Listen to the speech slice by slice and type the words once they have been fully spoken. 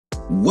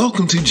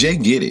Welcome to Jay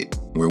Get It,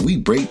 where we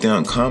break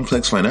down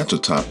complex financial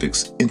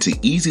topics into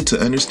easy to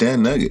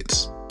understand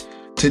nuggets.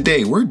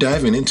 Today, we're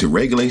diving into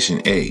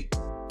Regulation A,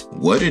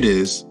 what it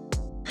is,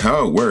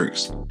 how it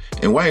works,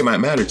 and why it might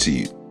matter to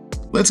you.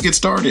 Let's get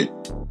started.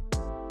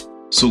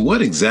 So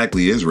what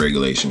exactly is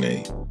Regulation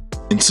A?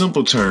 In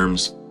simple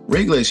terms,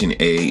 Regulation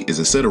A is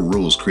a set of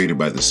rules created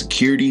by the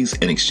Securities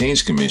and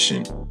Exchange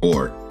Commission,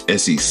 or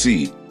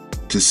SEC,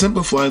 to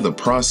simplify the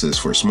process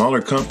for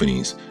smaller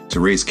companies to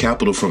raise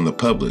capital from the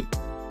public.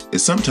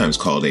 It's sometimes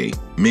called a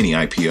mini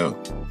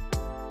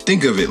IPO.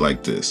 Think of it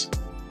like this.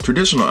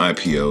 Traditional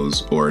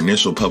IPOs, or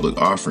initial public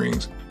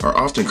offerings, are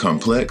often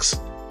complex,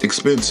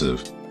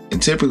 expensive,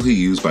 and typically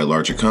used by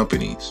larger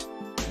companies.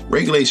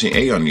 Regulation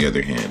A, on the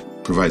other hand,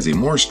 provides a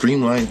more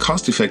streamlined,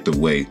 cost-effective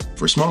way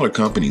for smaller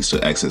companies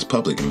to access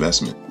public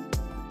investment.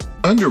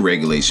 Under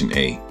Regulation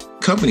A,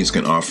 companies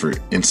can offer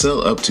and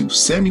sell up to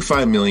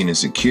 $75 million in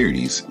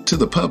securities to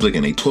the public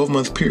in a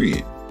 12-month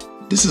period.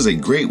 This is a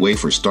great way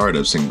for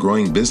startups and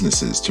growing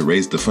businesses to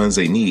raise the funds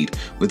they need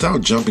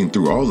without jumping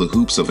through all the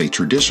hoops of a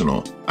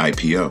traditional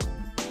IPO.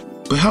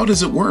 But how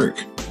does it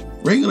work?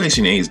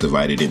 Regulation A is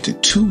divided into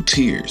two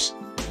tiers.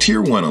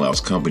 Tier 1 allows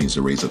companies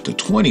to raise up to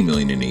 $20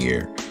 million in a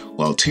year,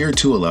 while Tier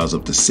 2 allows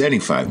up to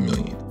 $75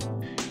 million.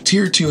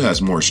 Tier 2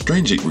 has more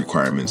stringent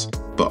requirements,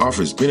 but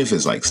offers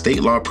benefits like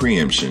state law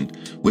preemption,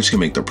 which can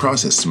make the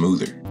process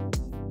smoother.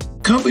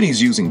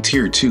 Companies using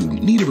Tier 2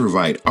 need to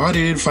provide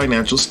audited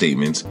financial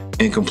statements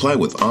and comply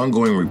with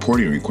ongoing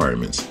reporting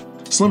requirements,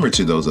 similar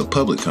to those of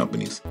public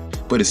companies,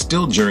 but is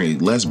still generally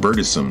less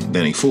burdensome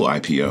than a full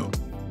IPO.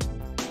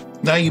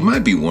 Now you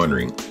might be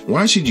wondering,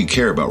 why should you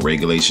care about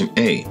Regulation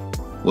A?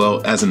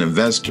 Well, as an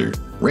investor,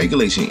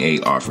 Regulation A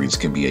offerings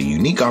can be a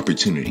unique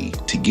opportunity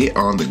to get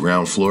on the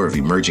ground floor of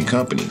emerging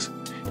companies,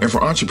 and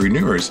for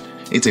entrepreneurs,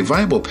 it's a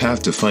viable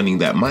path to funding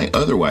that might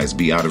otherwise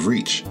be out of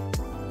reach.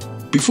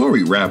 Before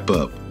we wrap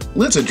up,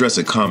 let's address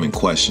a common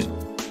question.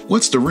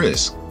 What's the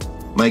risk?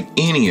 Like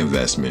any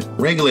investment,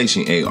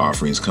 Regulation A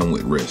offerings come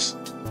with risks.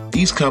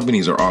 These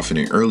companies are often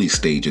in early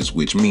stages,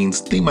 which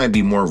means they might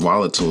be more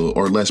volatile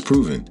or less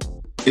proven.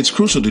 It's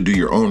crucial to do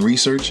your own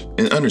research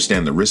and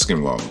understand the risk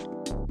involved.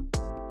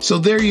 So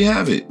there you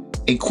have it,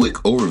 a quick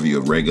overview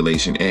of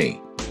Regulation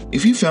A.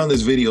 If you found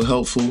this video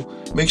helpful,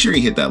 make sure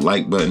you hit that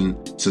like button,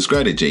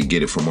 subscribe to Jay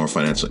Get It for more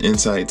financial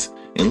insights,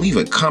 and leave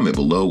a comment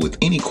below with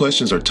any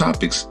questions or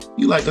topics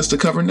you'd like us to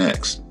cover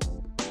next.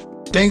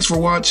 Thanks for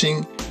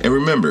watching, and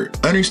remember,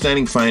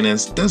 understanding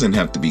finance doesn't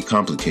have to be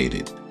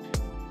complicated.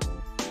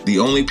 The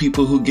only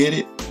people who get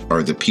it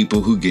are the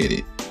people who get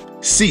it.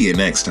 See you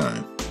next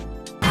time.